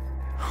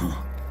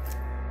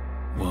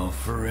 well,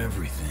 for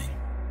everything.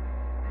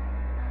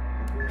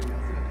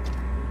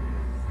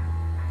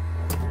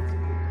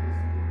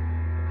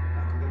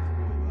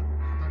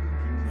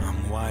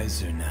 I'm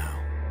wiser now,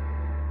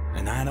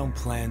 and I don't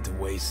plan to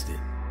waste it.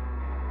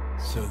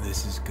 So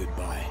this is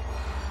goodbye.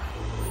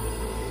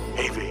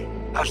 Hey, V,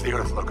 how's the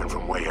Earth looking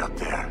from way up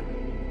there?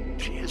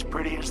 She as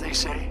pretty as they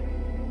say?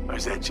 Or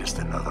is that just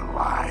another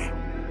lie?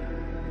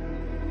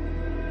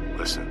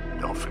 Listen,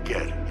 don't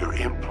forget, your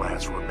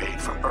implants were made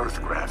for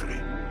Earth gravity.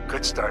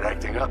 Could start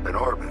acting up in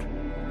orbit.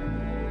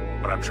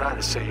 What I'm trying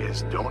to say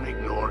is, don't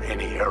ignore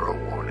any error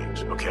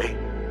warnings, okay?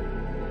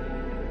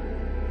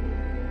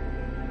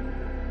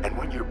 And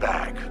when you're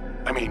back,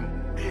 I mean,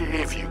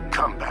 if you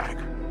come back,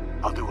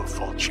 I'll do a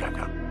full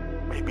checkup.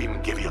 Maybe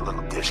even give you a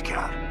little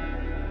discount.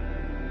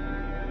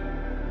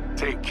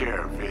 Take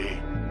care, V.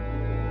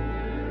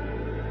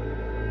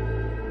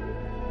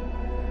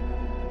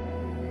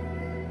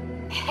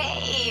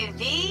 Hey,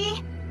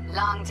 V!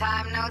 Long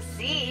time no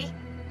see.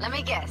 Let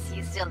me guess,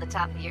 you still the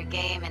top of your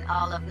game in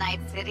all of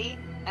Night City?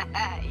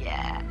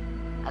 Yeah,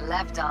 I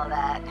left all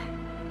that.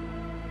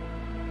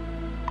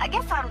 I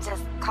guess I'm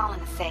just calling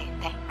to say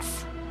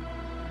thanks.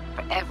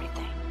 For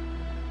everything.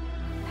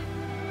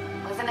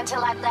 It wasn't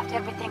until I'd left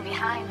everything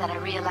behind that I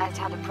realized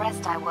how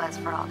depressed I was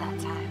for all that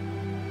time.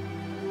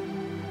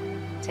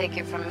 Take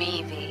it from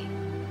me, V.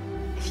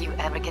 If you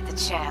ever get the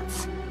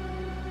chance,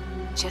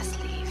 just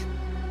leave.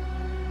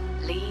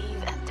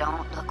 Leave and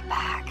don't look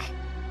back.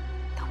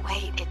 The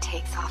weight it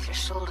takes off your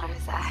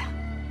shoulders, I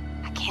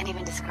can't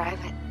even describe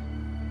it.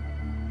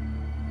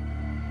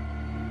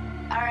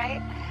 All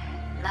right,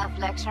 enough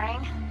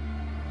lecturing.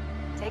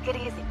 Take it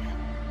easy, man.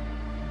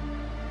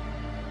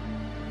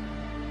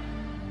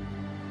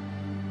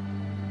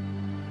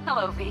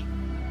 Hello, V.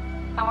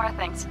 How are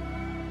things?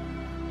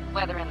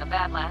 Weather in the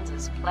Badlands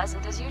is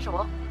pleasant as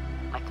usual.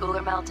 My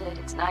cooler melted,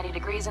 it's 90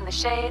 degrees in the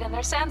shade, and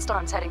there's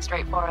sandstorms heading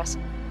straight for us.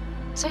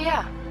 So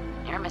yeah,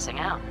 you're missing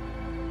out.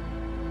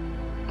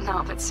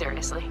 No, but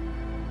seriously,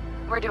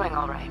 we're doing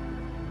all right.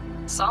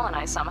 Saul and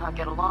I somehow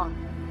get along,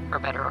 for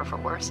better or for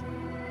worse.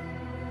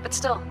 But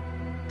still,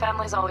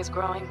 family's always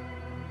growing,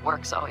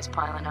 work's always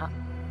piling up.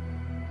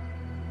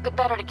 But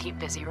better to keep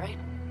busy, right?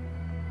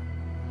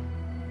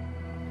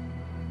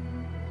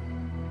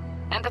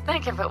 And to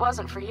think if it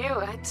wasn't for you,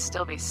 I'd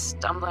still be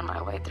stumbling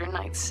my way through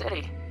Night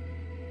City.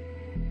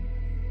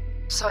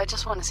 So I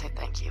just want to say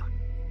thank you.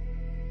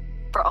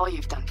 For all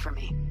you've done for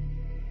me.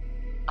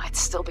 I'd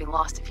still be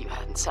lost if you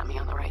hadn't set me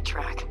on the right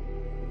track.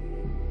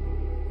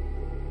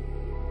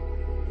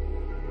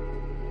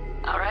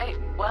 Alright,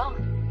 well,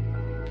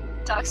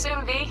 talk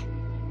soon, V.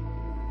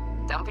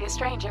 Don't be a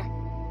stranger.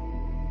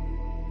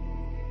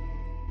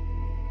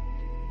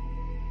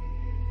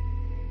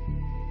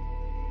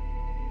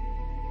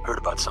 Heard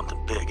about something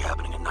big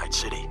happening in Night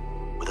City,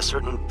 with a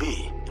certain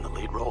V in the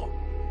lead role.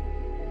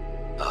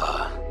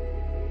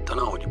 Don't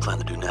know what you plan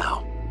to do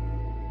now,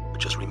 but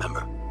just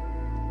remember,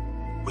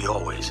 we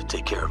always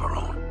take care of our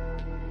own.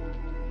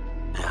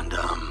 And,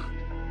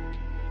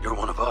 you're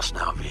one of us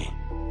now, V.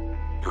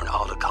 You're an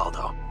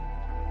Aldecaldo.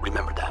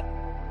 Remember that.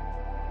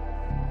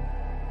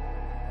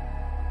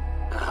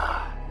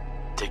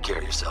 Take care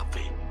of yourself,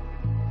 V.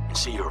 And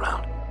see you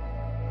around.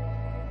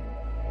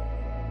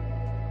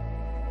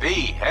 V,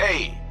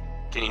 hey!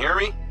 Can you hear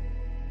me?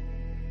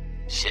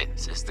 Shit,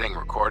 is this thing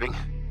recording?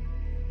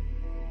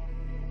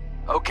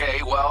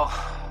 Okay, well,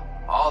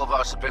 all of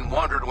us have been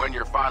wondering when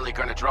you're finally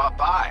gonna drop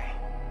by.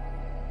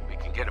 We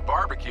can get a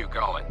barbecue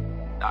going,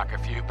 knock a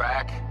few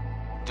back,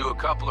 do a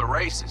couple of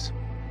races,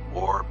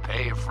 or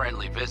pay a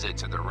friendly visit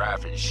to the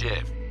Raffin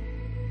Shiv.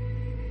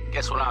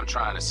 Guess what I'm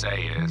trying to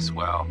say is,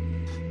 well,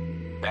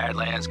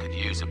 Badlands could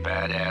use a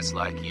badass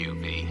like you,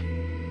 V.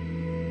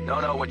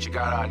 Don't know what you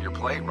got on your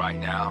plate right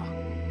now,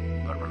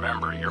 but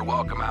remember, you're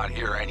welcome out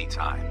here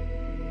anytime.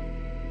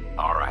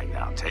 All right,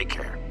 now, take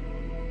care.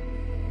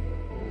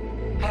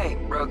 Hey,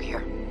 Rogue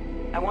here.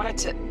 I wanted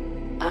to...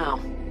 Oh,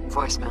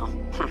 voicemail.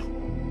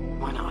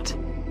 Why not?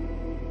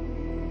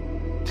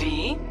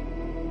 V?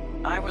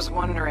 I was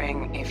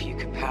wondering if you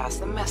could pass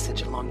the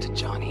message along to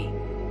Johnny.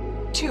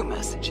 2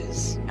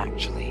 messages,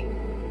 actually.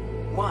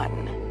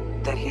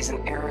 One, that he's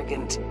an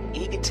arrogant,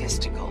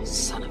 egotistical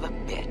son of a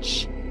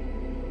bitch.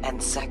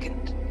 And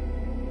second,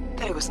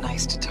 But it was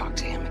nice to talk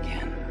to him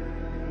again.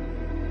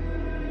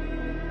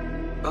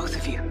 Both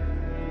of you,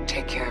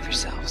 take care of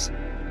yourselves,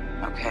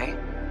 okay?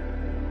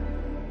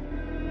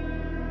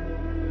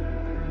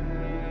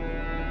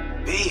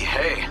 V,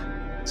 hey.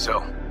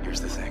 So,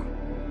 here's the thing.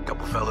 A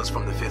couple fellas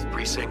from the 5th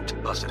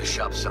Precinct busted a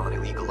shop selling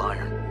illegal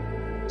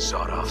iron.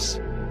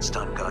 Sawed-offs,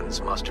 stun guns,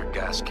 mustard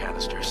gas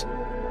canisters.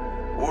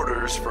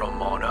 Orders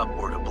from on up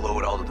were to blow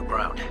it all to the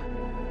ground.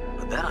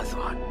 But then I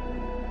thought,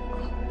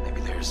 well,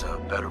 maybe there's a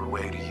better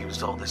way to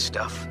use all this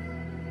stuff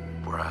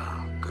for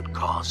a good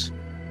cause.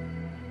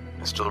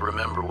 I still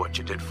remember what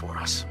you did for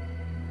us.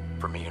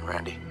 For me and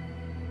Randy.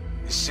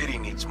 This city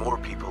needs more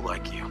people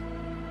like you.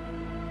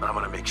 And I'm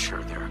gonna make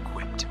sure they're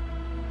equipped.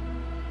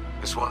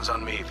 This one's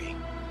on me, V.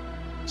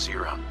 See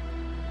you around.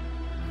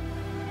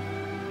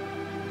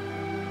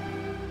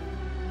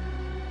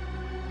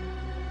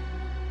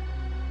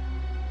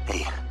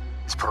 Hey,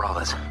 it's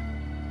Peralez.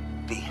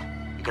 V,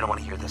 you're gonna want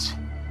to hear this.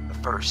 But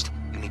first,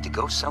 you need to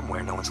go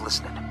somewhere no one's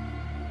listening.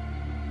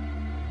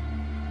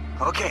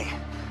 Okay,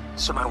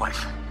 so my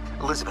wife,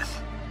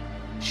 Elizabeth,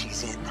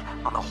 she's in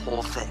on the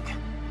whole thing.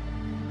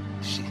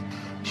 She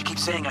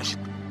keeps saying I should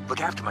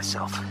look after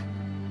myself.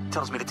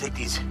 Tells me to take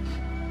these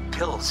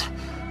pills.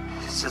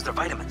 Says they're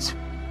vitamins.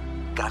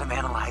 Got them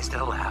analyzed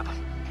at a lab.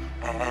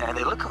 And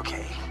they look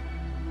okay.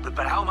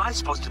 But how am I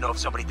supposed to know if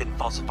somebody didn't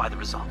falsify the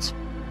results?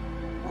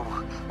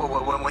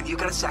 Well, when you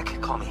got a sec,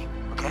 call me,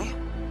 okay?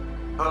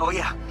 Oh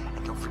yeah,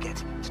 and don't forget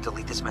to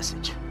delete this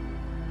message.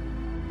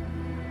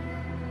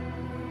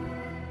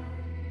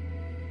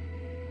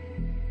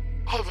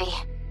 Hey, V.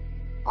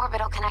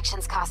 Orbital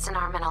connections cost an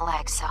arm and a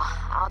leg, so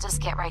I'll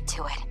just get right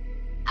to it.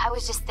 I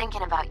was just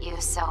thinking about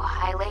you, so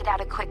I laid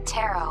out a quick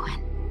tarot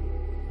and...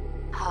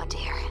 Oh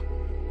dear.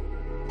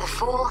 The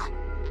Fool,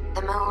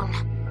 the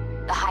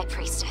Moon, the High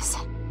Priestess.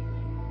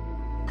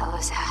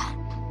 Those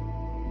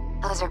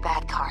are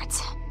bad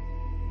cards.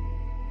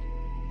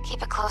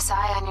 Keep a close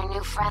eye on your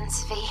new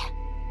friends, V.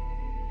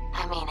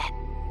 I mean it.